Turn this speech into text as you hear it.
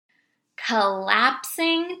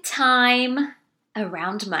collapsing time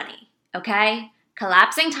around money, okay?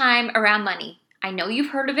 Collapsing time around money. I know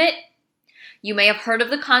you've heard of it. You may have heard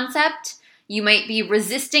of the concept. You might be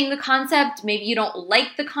resisting the concept. Maybe you don't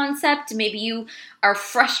like the concept. Maybe you are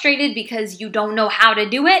frustrated because you don't know how to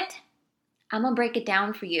do it. I'm going to break it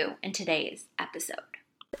down for you in today's episode.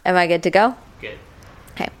 Am I good to go? Good.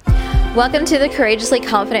 Okay. Welcome to the Courageously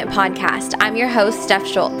Confident podcast. I'm your host, Steph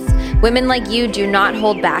Schultz. Women like you do not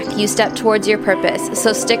hold back. You step towards your purpose.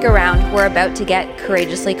 So stick around. We're about to get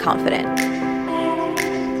courageously confident.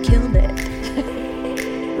 Killed it.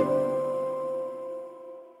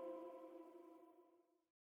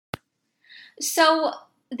 So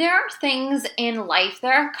there are things in life,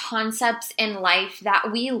 there are concepts in life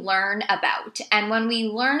that we learn about. And when we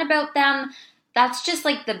learn about them, that's just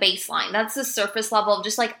like the baseline. That's the surface level of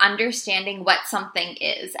just like understanding what something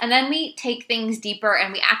is. And then we take things deeper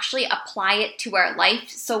and we actually apply it to our life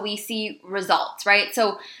so we see results, right?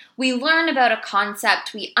 So we learn about a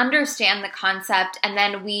concept, we understand the concept, and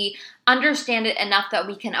then we understand it enough that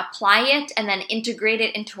we can apply it and then integrate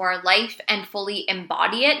it into our life and fully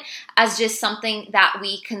embody it as just something that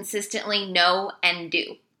we consistently know and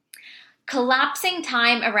do. Collapsing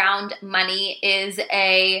time around money is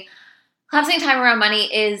a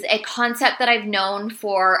concept that I've known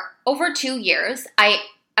for over 2 years.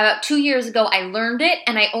 About 2 years ago, I learned it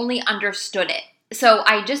and I only understood it. So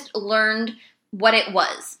I just learned what it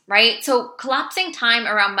was, right? So collapsing time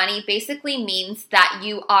around money basically means that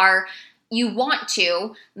you want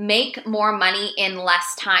to make more money in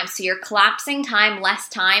less time. So you're collapsing time, less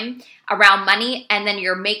time around money, and then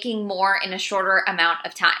you're making more in a shorter amount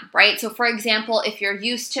of time, right? So for example, if you're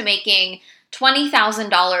used to making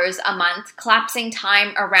 $20,000 a month, collapsing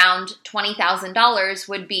time around $20,000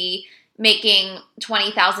 would be making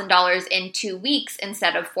 $20,000 in 2 weeks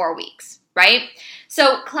instead of 4 weeks, right?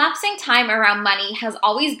 So collapsing time around money has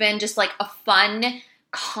always been just like a fun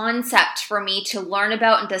concept for me to learn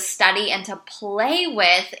about and to study and to play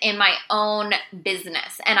with in my own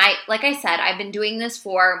business. And like I said, I've been doing this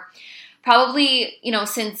for probably,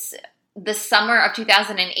 since the summer of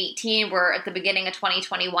 2018. We're at the beginning of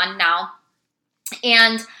 2021 now.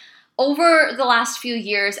 And over the last few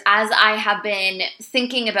years, as I have been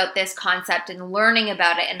thinking about this concept and learning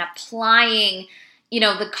about it and applying,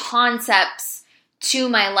 the concepts to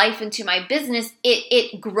my life and to my business,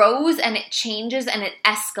 it grows and it changes and it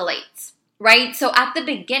escalates, right? So at the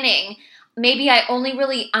beginning, maybe I only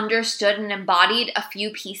really understood and embodied a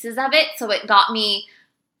few pieces of it, so it got me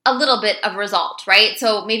a little bit of result, right?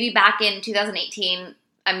 So maybe back in 2018,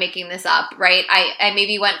 I'm making this up, right? I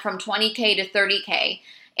maybe went from 20K to 30K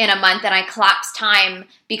in a month, and I collapsed time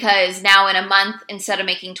because now in a month, instead of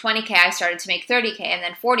making 20K, I started to make 30K and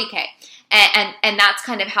then 40K. And that's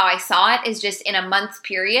kind of how I saw it, is just in a month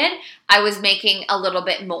period, I was making a little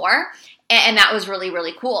bit more. And that was really,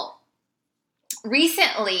 really cool.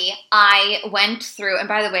 Recently, I went through, and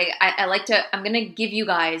by the way, I'm going to give you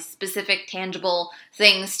guys specific tangible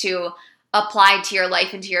things to apply to your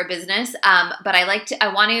life and to your business. But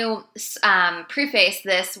I want to preface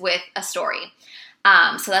this with a story.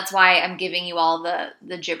 So that's why I'm giving you all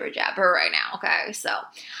the jibber jabber right now. Okay. So,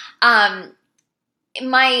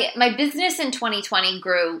 my business in 2020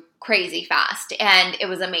 grew crazy fast and it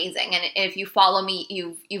was amazing. And if you follow me,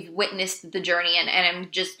 you've witnessed the journey, and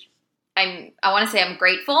I want to say I'm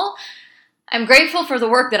grateful. I'm grateful for the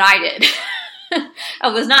work that I did. I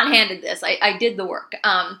was not handed this. I did the work.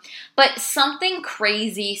 But something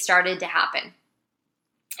crazy started to happen.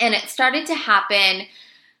 And it started to happen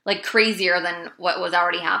like crazier than what was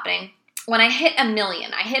already happening. When I hit $1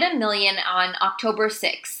 million. I hit $1 million on October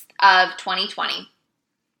 6th of 2020.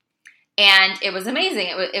 And it was amazing.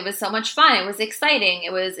 It was so much fun. It was exciting.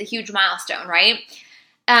 It was a huge milestone, right?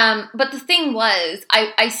 But the thing was,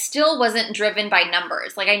 I still wasn't driven by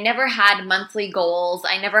numbers. Like, I never had monthly goals.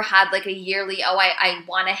 I never had like a yearly, I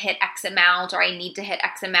want to hit X amount or I need to hit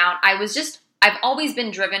X amount. I've always been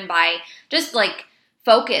driven by just like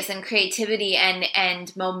focus and creativity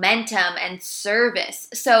and momentum and service.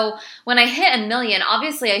 So when I hit $1 million,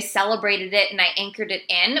 obviously I celebrated it and I anchored it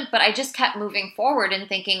in, but I just kept moving forward and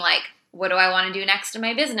thinking like, what do I want to do next in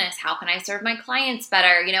my business? How can I serve my clients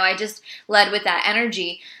better? I just led with that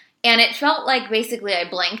energy. And it felt like basically I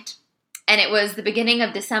blinked and it was the beginning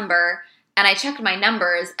of December and I checked my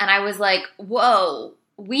numbers and I was like, whoa,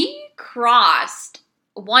 we crossed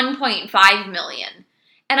 1.5 million.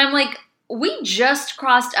 And I'm like, we just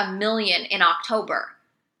crossed $1 million in October.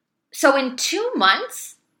 So in 2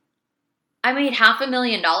 months, I made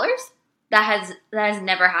 $500,000. That has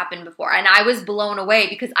never happened before. And I was blown away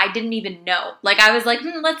because I didn't even know. Like, I was like,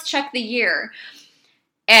 let's check the year.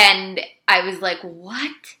 And I was like,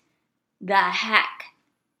 what the heck?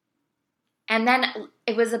 And then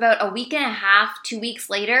it was about a week and a half, 2 weeks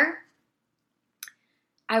later,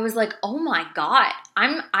 I was like, oh my God,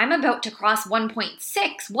 I'm about to cross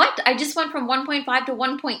 1.6. What? I just went from 1.5 to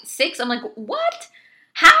 1.6. I'm like, what?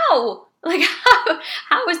 How? Like,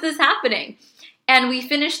 how is this happening? And we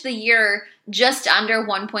finished the year just under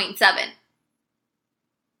 1.7.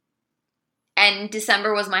 And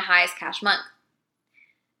December was my highest cash month.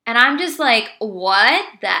 And I'm just like, what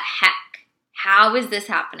the heck? How is this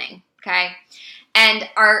happening? Okay. And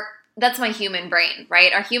that's my human brain,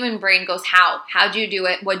 right? Our human brain goes, how? How'd you do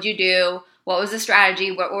it? What'd you do? What was the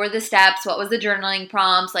strategy? What were the steps? What was the journaling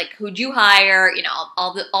prompts? Like, who'd you hire? You know,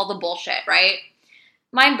 all the bullshit, right?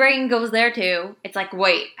 My brain goes there too. It's like,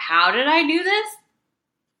 wait, how did I do this?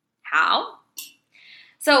 How?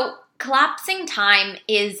 So collapsing time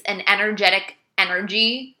is an energetic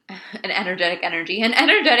energy, an energetic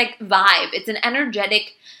vibe. It's an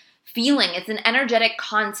energetic feeling. It's an energetic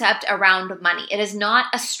concept around money. It is not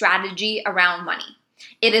a strategy around money.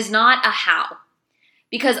 It is not a how.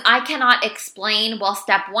 Because I cannot explain, well,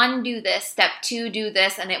 step 1, do this, step 2, do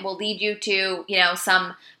this, and it will lead you to,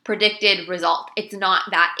 some predicted result. It's not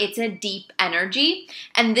that. It's a deep energy.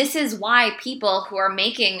 And this is why people who are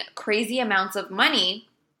making crazy amounts of money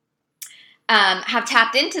have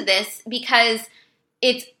tapped into this, because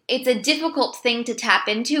it's a difficult thing to tap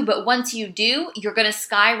into, but once you do, you're going to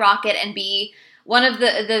skyrocket and be one of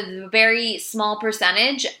the very small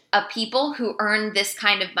percentage of people who earn this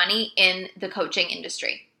kind of money in the coaching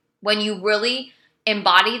industry. When you really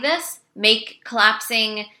embody this, make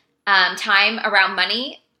collapsing time around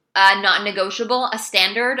money not negotiable, a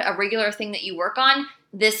standard, a regular thing that you work on,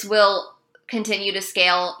 this will continue to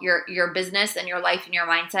scale your business and your life and your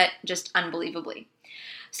mindset just unbelievably.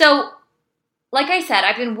 So, like I said,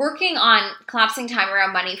 I've been working on collapsing time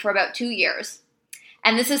around money for about 2 years.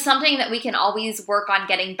 And this is something that we can always work on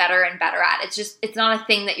getting better and better at. It's not a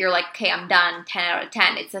thing that you're like, okay, I'm done, 10 out of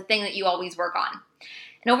 10. It's a thing that you always work on.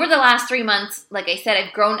 And over the last 3 months, like I said,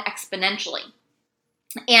 I've grown exponentially.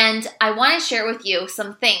 And I want to share with you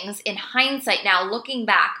some things in hindsight now, looking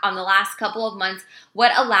back on the last couple of months,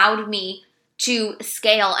 what allowed me to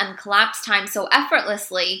scale and collapse time so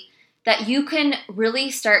effortlessly that you can really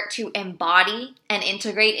start to embody and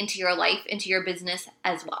integrate into your life, into your business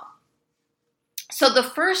as well. So the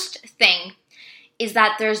first thing is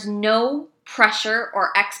that there's no pressure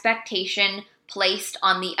or expectation placed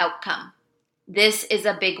on the outcome. This is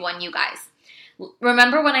a big one, you guys.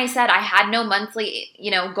 Remember when I said I had no monthly,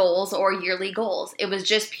 goals or yearly goals? It was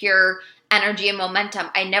just pure energy and momentum.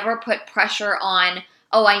 I never put pressure on,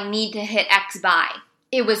 I need to hit X by.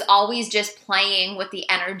 It was always just playing with the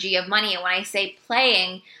energy of money. And when I say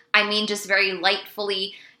playing, I mean just very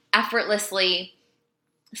lightfully, effortlessly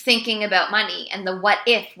thinking about money and the what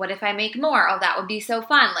if I make more? Oh, that would be so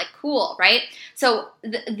fun. Like, cool, right? So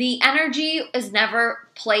the energy is never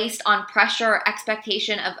placed on pressure or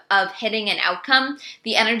expectation of hitting an outcome.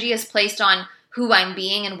 The energy is placed on who I'm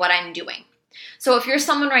being and what I'm doing. So if you're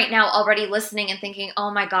someone right now already listening and thinking,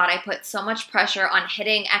 oh my God, I put so much pressure on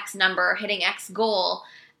hitting X number, hitting X goal,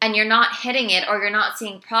 and you're not hitting it or you're not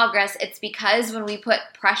seeing progress, it's because when we put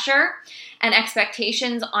pressure and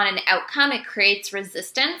expectations on an outcome, it creates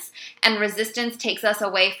resistance, and resistance takes us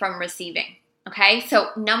away from receiving. Okay, so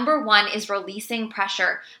number 1 is releasing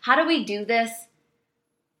pressure. How do we do this?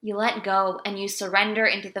 You let go and you surrender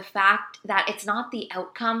into the fact that it's not the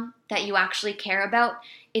outcome that you actually care about,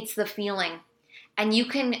 it's the feeling. And you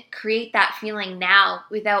can create that feeling now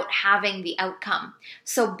without having the outcome.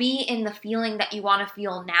 So be in the feeling that you want to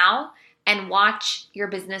feel now and watch your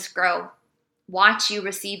business grow. Watch you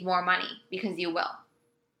receive more money, because you will.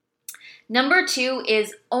 Number 2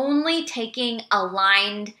 is only taking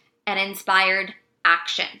aligned and inspired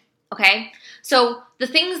action. Okay? So the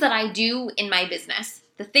things that I do in my business,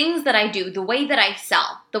 the things that I do, the way that I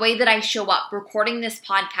sell, the way that I show up, recording this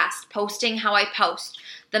podcast, posting how I post,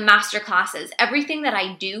 the masterclasses, everything that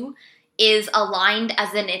I do is aligned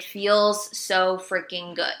as in it feels so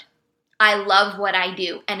freaking good. I love what I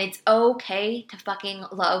do, and it's okay to fucking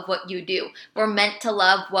love what you do. We're meant to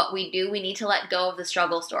love what we do. We need to let go of the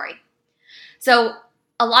struggle story. So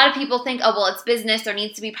a lot of people think, it's business. There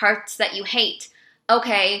needs to be parts that you hate.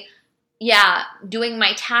 Okay, yeah, doing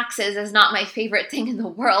my taxes is not my favorite thing in the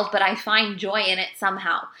world, but I find joy in it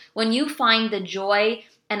somehow. When you find the joy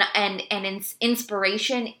and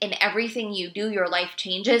inspiration in everything you do, your life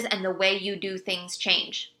changes and the way you do things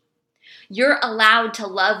change. You're allowed to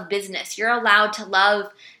love business. You're allowed to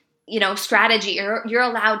love, strategy. You're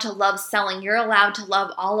allowed to love selling. You're allowed to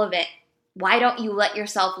love all of it. Why don't you let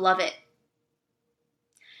yourself love it?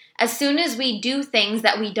 As soon as we do things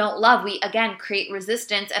that we don't love, we again create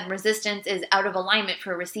resistance, and resistance is out of alignment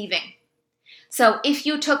for receiving. So if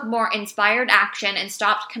you took more inspired action and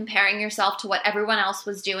stopped comparing yourself to what everyone else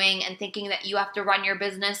was doing and thinking that you have to run your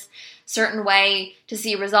business a certain way to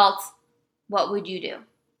see results, what would you do?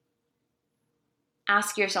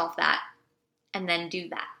 Ask yourself that and then do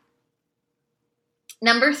that.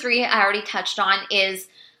 Number 3, I already touched on, is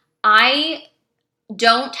I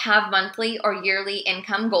don't have monthly or yearly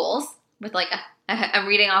income goals with I'm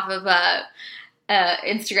reading off of a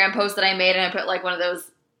Instagram post that I made, and I put like one of those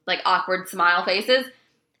like awkward smile faces.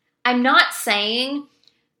 I'm not saying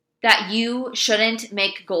that you shouldn't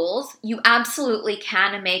make goals. You absolutely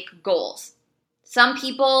can make goals. Some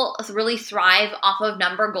people really thrive off of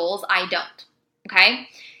number goals. I don't. Okay?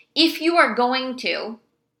 If you are going to,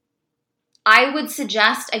 I would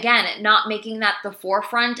suggest, again, not making that the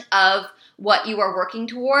forefront of what you are working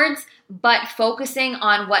towards, but focusing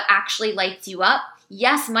on what actually lights you up.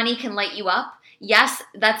 Yes, money can light you up. Yes,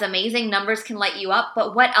 that's amazing. Numbers can light you up.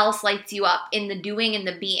 But what else lights you up in the doing and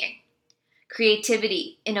the being?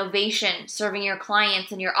 Creativity, innovation, serving your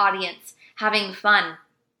clients and your audience, having fun,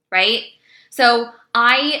 right? So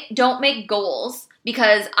I don't make goals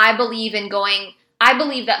because I believe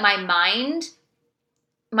that my mind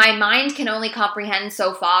can only comprehend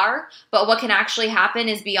so far, but what can actually happen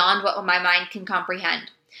is beyond what my mind can comprehend.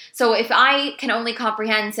 So if I can only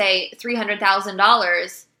comprehend, say,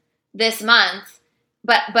 $300,000 this month,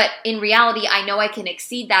 but in reality, I know I can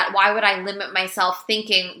exceed that, why would I limit myself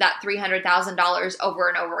thinking that $300,000 over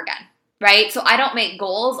and over again, right? So I don't make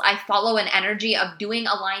goals. I follow an energy of doing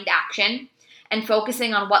aligned action and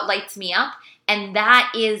focusing on what lights me up, and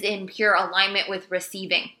that is in pure alignment with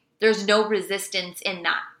receiving. There's no resistance in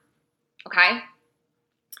that, okay?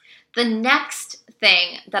 The next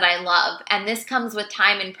thing that I love, and this comes with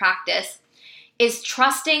time and practice, is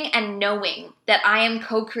trusting and knowing that I am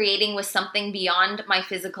co-creating with something beyond my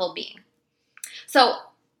physical being. So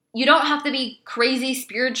you don't have to be crazy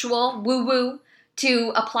spiritual, woo-woo,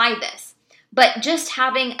 to apply this, but just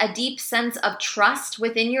having a deep sense of trust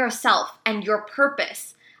within yourself and your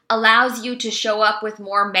purpose allows you to show up with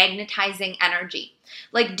more magnetizing energy.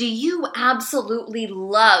 Like, do you absolutely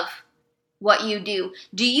love what you do?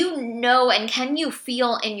 Do you know and can you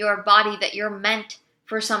feel in your body that you're meant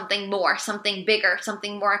for something more, something bigger,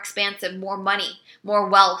 something more expansive, more money, more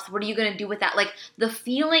wealth? What are you going to do with that? Like, the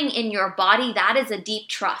feeling in your body, that is a deep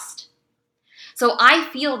trust. So I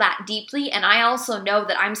feel that deeply, and I also know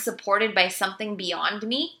that I'm supported by something beyond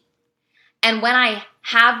me. And when I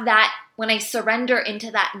have that, when I surrender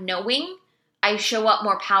into that knowing, I show up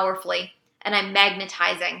more powerfully, and I'm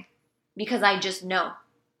magnetizing because I just know.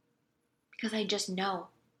 Because I just know.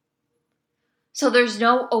 So there's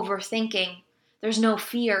no overthinking. There's no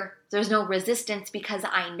fear. There's no resistance because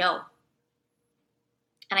I know.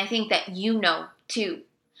 And I think that you know too.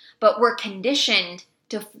 But we're conditioned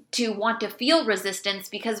to want to feel resistance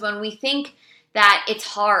because when we think that it's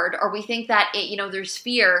hard or we think that there's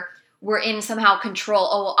fear, we're in somehow control.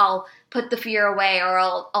 Oh, I'll put the fear away or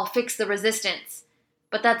I'll fix the resistance.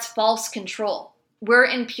 But that's false control. We're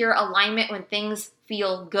in pure alignment when things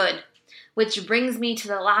feel good. Which brings me to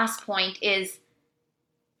the last point is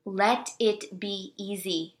let it be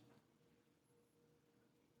easy.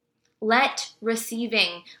 Let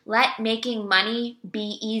receiving, let making money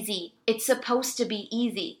be easy. It's supposed to be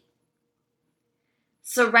easy.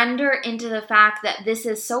 Surrender into the fact that this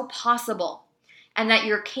is so possible and that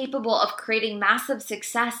you're capable of creating massive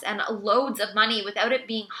success and loads of money without it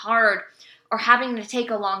being hard or having to take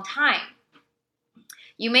a long time.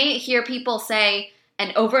 You may hear people say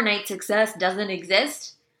an overnight success doesn't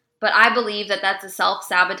exist, but I believe that that's a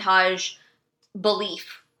self-sabotage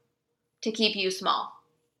belief to keep you small.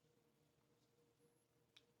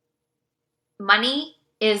 Money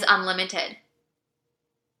is unlimited.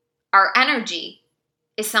 Our energy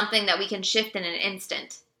is something that we can shift in an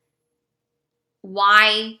instant.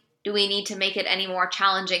 Why do we need to make it any more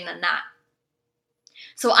challenging than that?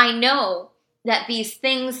 So I know that these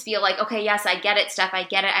things feel like, okay, yes, I get it, Steph, I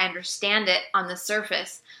get it, I understand it on the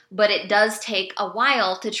surface, but it does take a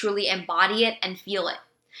while to truly embody it and feel it.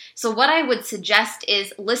 So what I would suggest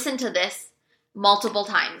is listen to this multiple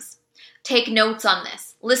times. Take notes on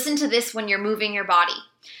this. Listen to this when you're moving your body.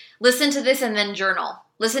 Listen to this and then journal.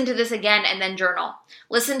 Listen to this again and then journal.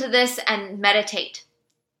 Listen to this and meditate.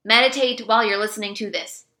 Meditate while you're listening to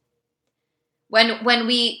this. When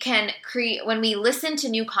we listen to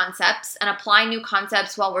new concepts and apply new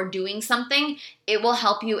concepts while we're doing something, it will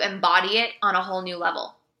help you embody it on a whole new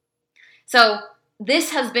level. So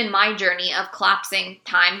this has been my journey of collapsing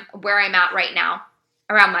time, where I'm at right now.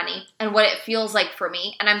 around money and what it feels like for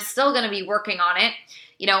me. And I'm still going to be working on it.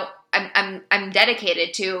 You know, I'm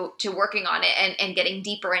dedicated to working on it and getting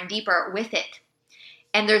deeper and deeper with it.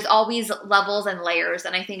 And there's always levels and layers,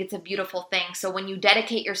 and I think it's a beautiful thing. So when you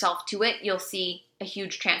dedicate yourself to it, you'll see a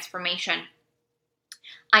huge transformation.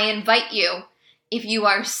 I invite you, if you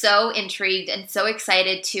are so intrigued and so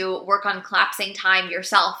excited to work on collapsing time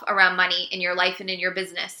yourself around money in your life and in your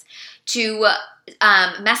business, to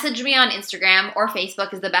message me on Instagram or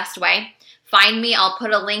Facebook is the best way. Find me. I'll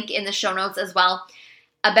put a link in the show notes as well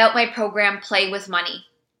about my program, Play with Money.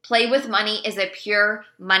 Play with Money is a pure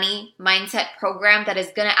money mindset program that is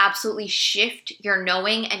going to absolutely shift your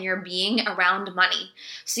knowing and your being around money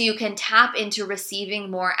so you can tap into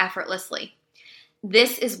receiving more effortlessly.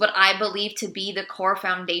 This is what I believe to be the core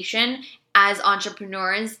foundation as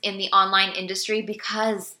entrepreneurs in the online industry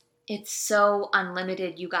because it's so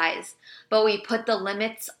unlimited, you guys. But we put the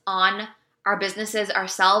limits on our businesses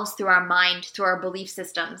ourselves through our mind, through our belief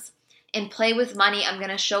systems. In Play with Money, I'm going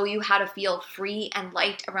to show you how to feel free and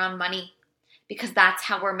light around money because that's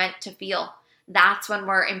how we're meant to feel. That's when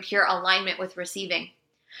we're in pure alignment with receiving.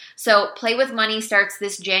 So Play with Money starts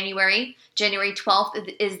this January. January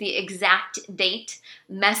 12th is the exact date.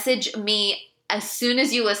 Message me as soon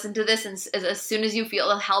as you listen to this and as soon as you feel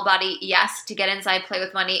the hell body yes to get inside Play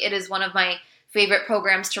with Money. It is one of my favorite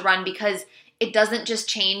programs to run because it doesn't just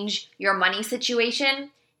change your money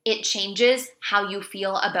situation. It changes how you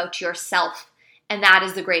feel about yourself. And that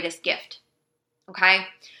is the greatest gift. Okay?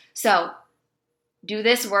 So do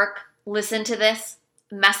this work. Listen to this.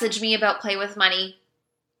 Message me about Play with Money.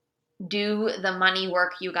 Do the money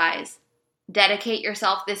work, you guys. Dedicate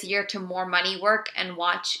yourself this year to more money work and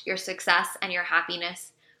watch your success and your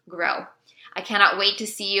happiness grow. I cannot wait to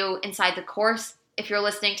see you inside the course. If you're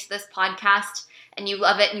listening to this podcast and you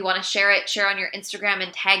love it and you want to share it, share on your Instagram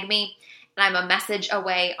and tag me. And I'm a message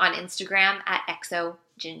away on Instagram at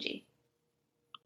exogingy.